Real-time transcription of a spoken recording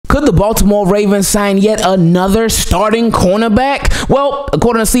Could the Baltimore Ravens sign yet another starting cornerback? Well,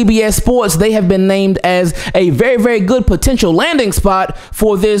 according to CBS Sports, they have been named as a very, very good potential landing spot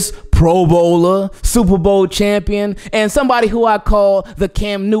for this Pro Bowler, Super Bowl champion, and somebody who I call the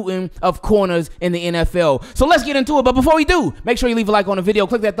Cam Newton of corners in the NFL. So let's get into it. But before we do, make sure you leave a like on the video,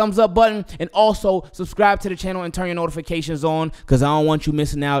 click that thumbs up button, and also subscribe to the channel and turn your notifications on because I don't want you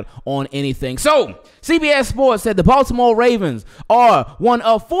missing out on anything. So CBS Sports said the Baltimore Ravens are one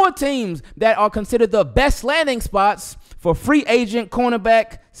of 4 teams that are considered the best landing spots for free agent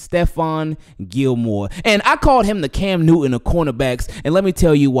cornerback Stephon Gilmore. And I called him the Cam Newton of cornerbacks, and let me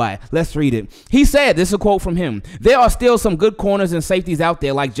tell you why. Let's read it. He said, this is a quote from him, "There are still some good corners and safeties out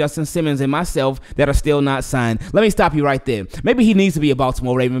there like Justin Simmons and myself that are still not signed." Let me stop you right there. Maybe he needs to be a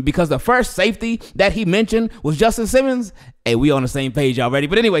Baltimore Raven because the first safety that he mentioned was Justin Simmons. Hey, we on the same page already.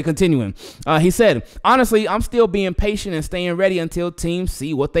 But anyway, continuing. He said, "Honestly, I'm still being patient and staying ready until teams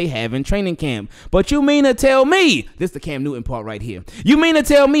see what they have in training camp. But you mean to tell me," this is the Cam Newton part right here, "you mean to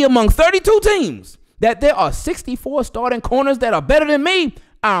tell me among 32 teams that there are 64 starting corners that are better than me?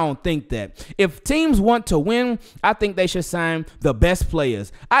 I don't think that. If teams want to win, I think they should sign the best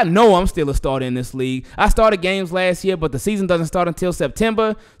players. I know I'm still a starter in this league. I started games last year, but the season doesn't start until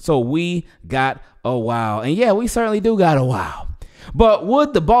September, so we got a while." And yeah, we certainly do got a while. But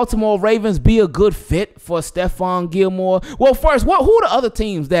would the Baltimore Ravens be a good fit for Stephon Gilmore? Well, first, who are the other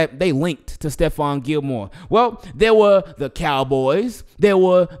teams that they linked to Stephon Gilmore? Well, there were the Cowboys, there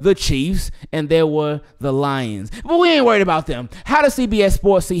were the Chiefs, and there were the Lions. But we ain't worried about them. How does CBS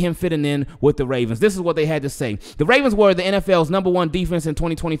Sports see him fitting in with the Ravens? This is what they had to say. "The Ravens were the NFL's #1 defense in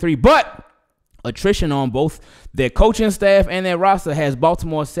 2023, but attrition on both their coaching staff and their roster has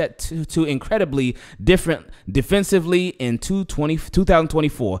Baltimore set to incredibly different defensively in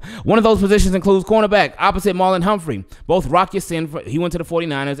 2024. One of those positions includes cornerback, opposite Marlon Humphrey. Both Rock Ya-Sin, he went to the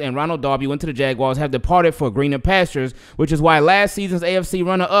 49ers, and Ronald Darby went to the Jaguars, have departed for greener pastures, which is why last season's AFC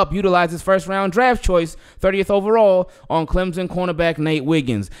runner-up utilized his first-round draft choice, 30th overall, on Clemson cornerback Nate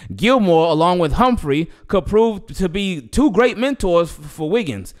Wiggins. Gilmore, along with Humphrey, could prove to be 2 great mentors for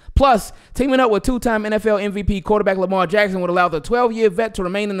Wiggins. Plus, teaming up with 2-time NFL MVP quarterback Lamar Jackson would allow the 12-year vet to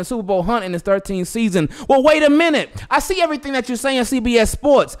remain in the Super Bowl hunt in his 13th season." Well, wait a minute. I see everything that you're saying, CBS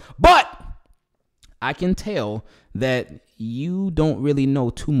Sports, but I can tell that you don't really know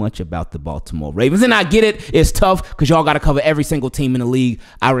too much about the Baltimore Ravens. And I get it. It's tough because y'all got to cover every single team in the league.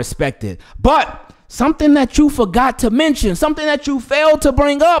 I respect it. But something that you forgot to mention, something that you failed to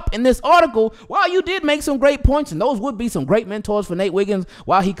bring up in this article, while you did make some great points, and those would be some great mentors for Nate Wiggins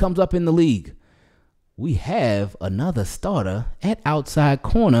while he comes up in the league, we have another starter at outside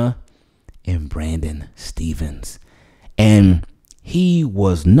corner in Brandon Stephens. And he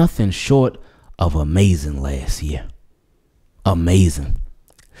was nothing short of amazing last year. Amazing.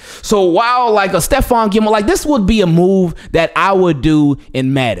 So while like a Stephon Gilmore, like this would be a move that I would do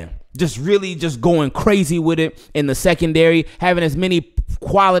in Madden. Just really just going crazy with it in the secondary, having as many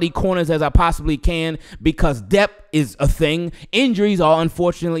quality corners as I possibly can because depth is a thing. Injuries are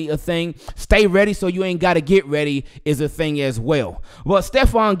unfortunately a thing. Stay ready so you ain't got to get ready is a thing as well. But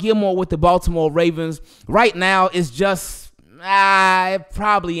Stephon Gilmore with the Baltimore Ravens right now is just, it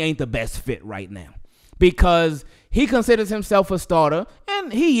probably ain't the best fit right now because he considers himself a starter,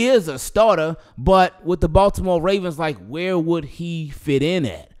 and he is a starter, but with the Baltimore Ravens, like, where would he fit in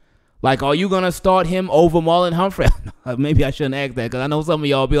at? Like, are you going to start him over Marlon Humphrey? Maybe I shouldn't ask that because I know some of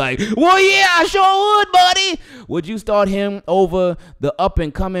y'all be like, well, yeah, I sure would, buddy. Would you start him over the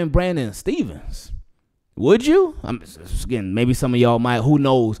up-and-coming Brandon Stephens? Would you? Again, maybe some of y'all might. Who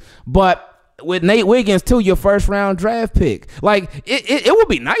knows? But with Nate Wiggins, too, your first-round draft pick. Like, it would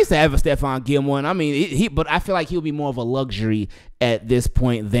be nice to have a Stephon Gilmore. And I mean, but I feel like he'll be more of a luxury at this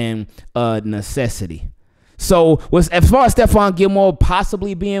point than a necessity. So, as far as Stephon Gilmore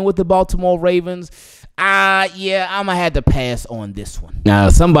possibly being with the Baltimore Ravens, yeah, I'm going to have to pass on this one. Now,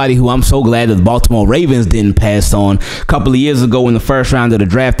 somebody who I'm so glad that the Baltimore Ravens didn't pass on a couple of years ago in the first round of the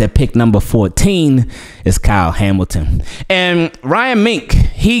draft at pick number 14 is Kyle Hamilton. And Ryan Mink,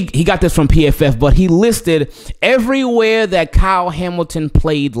 he got this from PFF, but he listed everywhere that Kyle Hamilton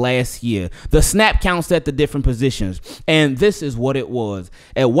played last year, the snap counts at the different positions. And this is what it was.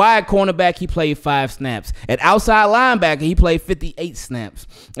 At wide cornerback, he played 5 snaps. At outside linebacker, he played 58 snaps.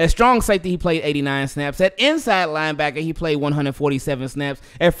 At strong safety, he played 89 snaps. At inside linebacker, he played 147 snaps.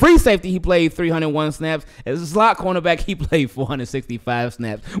 At free safety, he played 301 snaps. As a slot cornerback, he played 465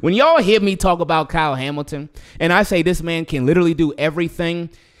 snaps. When y'all hear me talk about Kyle Hamilton, and I say this man can literally do everything,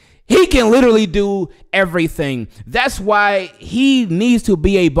 he can literally do everything. That's why he needs to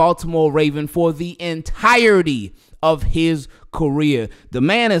be a Baltimore Raven for the entirety of his career. The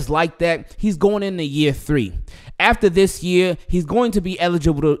man is like that. He's going into year 3. After this year, he's going to be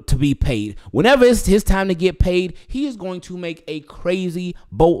eligible to be paid. Whenever it's his time to get paid, he is going to make a crazy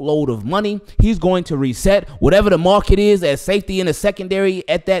boatload of money. He's going to reset whatever the market is as safety in the secondary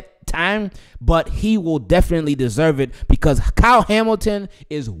at that time, but he will definitely deserve it because Kyle Hamilton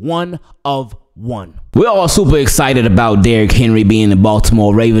is one of one. We're all super excited about Derrick Henry being the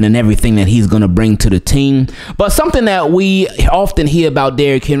Baltimore Raven and everything that he's going to bring to the team. But something that we often hear about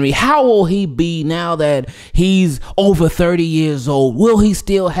Derrick Henry, how will he be now that he's over 30 years old? Will he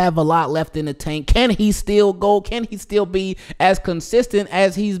still have a lot left in the tank? Can he still go? Can he still be as consistent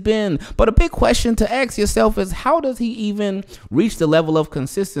as he's been? But a big question to ask yourself is, how does he even reach the level of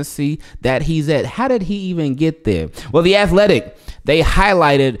consistency that he's at? How did he even get there? Well, The Athletic, they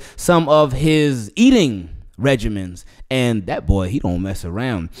highlighted some of his eating regimens, and that boy, he don't mess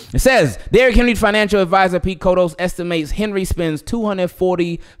around. It says Derrick Henry's financial advisor Pete Kodos estimates Henry spends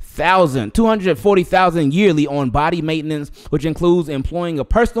 $240,000 yearly on body maintenance, which includes employing a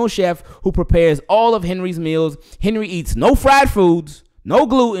personal chef who prepares all of Henry's meals. Henry eats no fried foods, no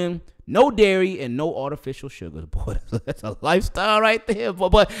gluten, no dairy, and no artificial sugars. Boy, that's a lifestyle right there.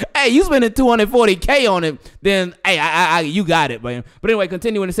 But hey, you spending $240K on it, then hey, you got it, man. But anyway,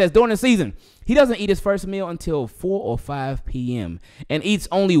 continuing, it says during the season, he doesn't eat his first meal until 4 or 5 p.m. and eats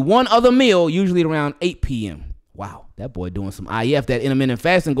only one other meal, usually around 8 p.m. Wow, that boy doing some IF, that intermittent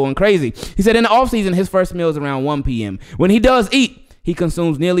fasting, going crazy. He said in the offseason, his first meal is around 1 p.m. When he does eat, he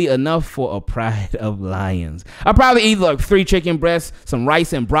consumes nearly enough for a pride of lions. I probably eat like 3 chicken breasts, some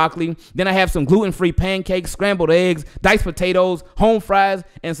rice and broccoli. Then I have some gluten-free pancakes, scrambled eggs, diced potatoes, home fries,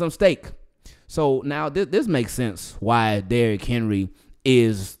 and some steak. So now this makes sense why Derrick Henry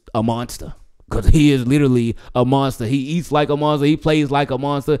is a monster. Because he is literally a monster. He eats like a monster. He plays like a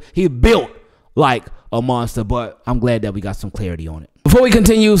monster. He's built like a monster. But I'm glad that we got some clarity on it. Before we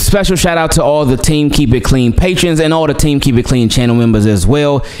continue, special shout out to all the Team Keep It Clean patrons and all the Team Keep It Clean channel members as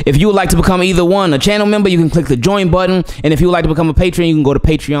well. If you would like to become either one, a channel member, you can click the join button. And if you would like to become a patron, you can go to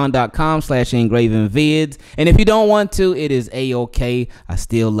patreon.com/Ingravenvids. And if you don't want to, it is A-OK. I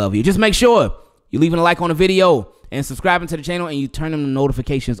still love you. Just make sure you're leaving a like on the video and subscribing to the channel, and you turn them the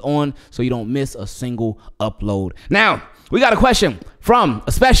notifications on so you don't miss a single upload. Now, we got a question from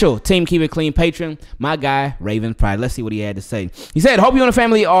a special Team Keep It Clean patron, my guy, Raven Pride. Let's see what he had to say. He said, hope you and the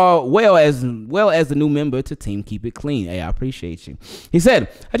family are well as the new member to Team Keep It Clean. Hey, I appreciate you. He said,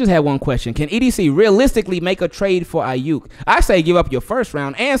 I just had one question. Can EDC realistically make a trade for Ayuk? I say give up your first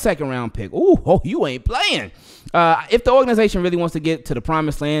round and second round pick. Ooh, you ain't playing. If the organization really wants to get to the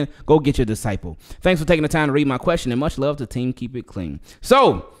promised land, go get your disciple. Thanks for taking the time to read my question, and much love to Team Keep It Clean.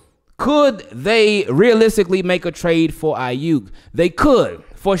 So, could they realistically make a trade for Ayuk? They could,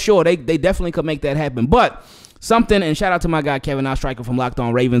 for sure. They definitely could make that happen. But something, and shout out to my guy Kevin Ostriker from Locked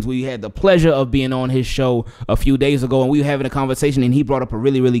On Ravens. We had the pleasure of being on his show a few days ago, and we were having a conversation, and he brought up a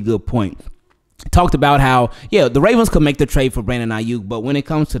really, really good point. Talked about how, yeah, the Ravens could make the trade for Brandon Ayuk, but when it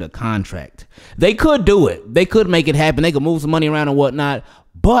comes to the contract, they could do it. They could make it happen. They could move some money around and whatnot.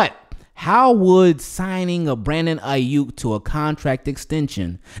 But how would signing a Brandon Ayuk to a contract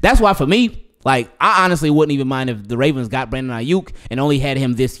extension? That's why for me, like, I honestly wouldn't even mind if the Ravens got Brandon Ayuk and only had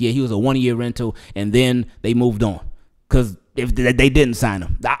him this year. He was a 1-year rental, and then they moved on. Because if they didn't sign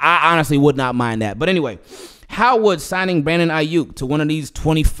him, I honestly would not mind that. But anyway, how would signing Brandon Ayuk to one of these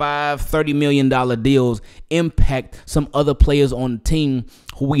 $25-30 million deals impact some other players on the team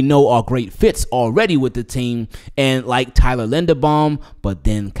who we know are great fits already with the team, and like Tyler Linderbaum, but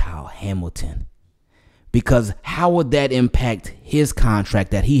then Kyle Hamilton? Because how would that impact his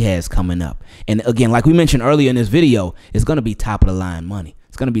contract that he has coming up? And again, like we mentioned earlier in this video, it's going to be top of the line money.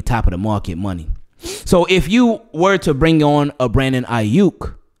 It's going to be top of the market money. So if you were to bring on a Brandon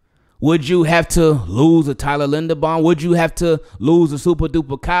Ayuk, would you have to lose a Tyler Linderbaum? Would you have to lose a super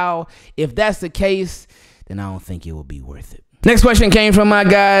duper Kyle? If that's the case, then I don't think it would be worth it. Next question came from my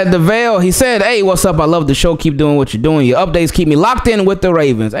guy, DeVale. He said, hey, what's up? I love the show. Keep doing what you're doing. Your updates keep me locked in with the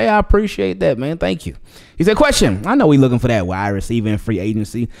Ravens. Hey, I appreciate that, man. Thank you. He said, question. I know we're looking for that wide receiver in free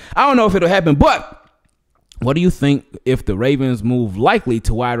agency. I don't know if it'll happen, but what do you think if the Ravens move likely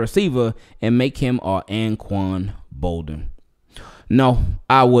to wide receiver and make him our Anquan Bolden? No,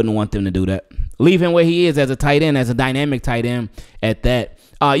 I wouldn't want them to do that. Leave him where he is as a tight end, as a dynamic tight end at that.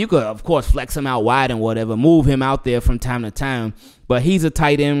 You could, of course, flex him out wide and whatever, move him out there from time to time. But he's a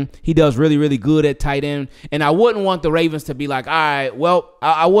tight end. He does really, really good at tight end. And I wouldn't want the Ravens to be like, all right, well,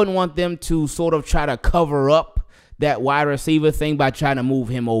 I wouldn't want them to sort of try to cover up that wide receiver thing by trying to move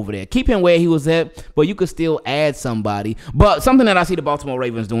him over there. Keep him where he was at, but you could still add somebody. But something that I see the Baltimore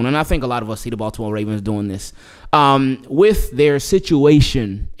Ravens doing, and I think a lot of us see the Baltimore Ravens doing this, with their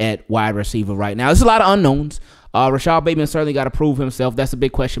situation at wide receiver right now. There's a lot of unknowns. Rashad Bateman certainly got to prove himself. That's a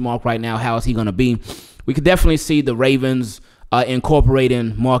big question mark right now. How is he going to be? We could definitely see the Ravens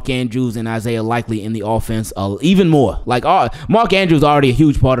incorporating Mark Andrews and Isaiah Likely in the offense even more. Like, Mark Andrews is already a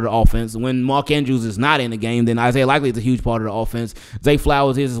huge part of the offense. When Mark Andrews is not in the game, then Isaiah Likely is a huge part of the offense. Zay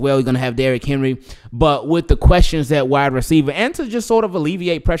Flowers is as well. You're going to have Derrick Henry. But with the questions at wide receiver, and to just sort of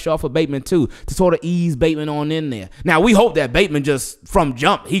alleviate pressure off of Bateman too, to sort of ease Bateman on in there. Now, we hope that Bateman just, from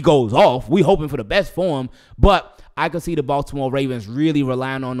jump, he goes off. We hoping for the best for him. But I could see the Baltimore Ravens really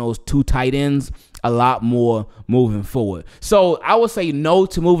relying on those 2 tight ends a lot more moving forward. So I would say no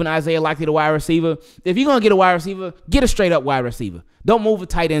to moving Isaiah Likely to wide receiver. If you're going to get a wide receiver, get a straight up wide receiver. Don't move a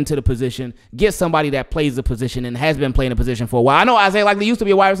tight end to the position. Get somebody that plays the position and has been playing the position for a while. I know Isaiah Likely used to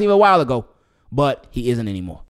be a wide receiver a while ago, but he isn't anymore.